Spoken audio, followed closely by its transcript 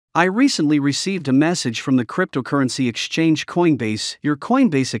I recently received a message from the cryptocurrency exchange Coinbase. Your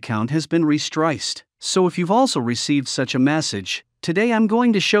Coinbase account has been restricted. So if you've also received such a message, today I'm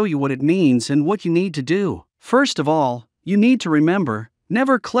going to show you what it means and what you need to do. First of all, you need to remember,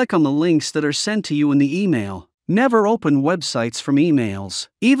 never click on the links that are sent to you in the email. Never open websites from emails,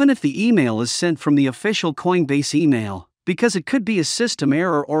 even if the email is sent from the official Coinbase email, because it could be a system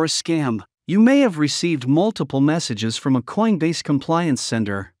error or a scam. You may have received multiple messages from a Coinbase compliance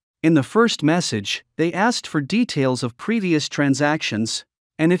sender. In the first message, they asked for details of previous transactions,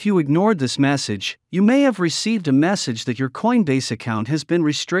 and if you ignored this message, you may have received a message that your Coinbase account has been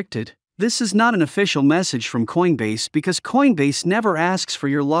restricted. This is not an official message from Coinbase because Coinbase never asks for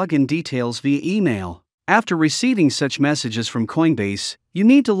your login details via email. After receiving such messages from Coinbase, you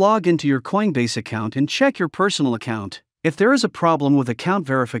need to log into your Coinbase account and check your personal account. If there is a problem with account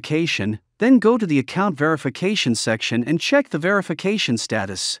verification, then go to the account verification section and check the verification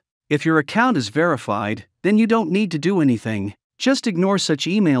status. If your account is verified, then you don't need to do anything. Just ignore such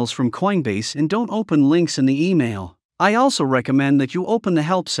emails from Coinbase and don't open links in the email. I also recommend that you open the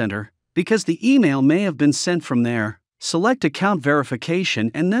help center, because the email may have been sent from there. Select account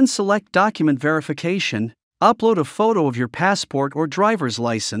verification and then select document verification. Upload a photo of your passport or driver's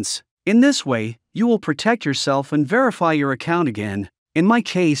license. In this way, you will protect yourself and verify your account again. In my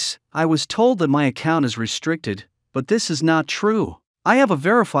case, I was told that my account is restricted, but this is not true. I have a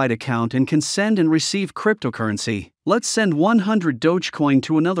verified account and can send and receive cryptocurrency. Let's send 100 Dogecoin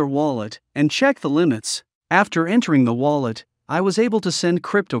to another wallet and check the limits. After entering the wallet, I was able to send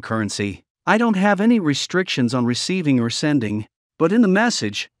cryptocurrency. I don't have any restrictions on receiving or sending, but in the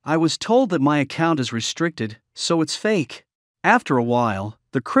message, I was told that my account is restricted, so it's fake. After a while,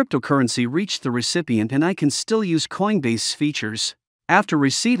 the cryptocurrency reached the recipient and I can still use Coinbase features. After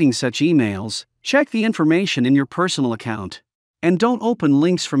receiving such emails, check the information in your personal account. And don't open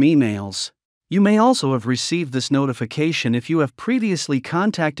links from emails. You may also have received this notification if you have previously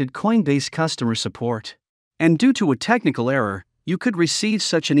contacted Coinbase customer support. And due to a technical error, you could receive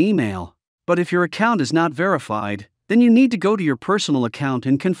such an email. But if your account is not verified, then you need to go to your personal account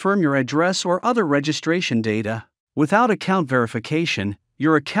and confirm your address or other registration data. Without account verification,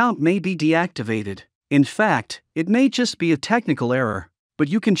 your account may be deactivated. In fact, it may just be a technical error, but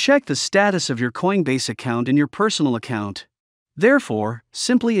you can check the status of your Coinbase account in your personal account. Therefore,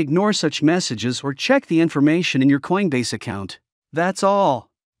 simply ignore such messages or check the information in your Coinbase account. That's all.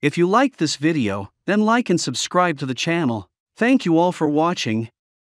 If you liked this video, then like and subscribe to the channel. Thank you all for watching.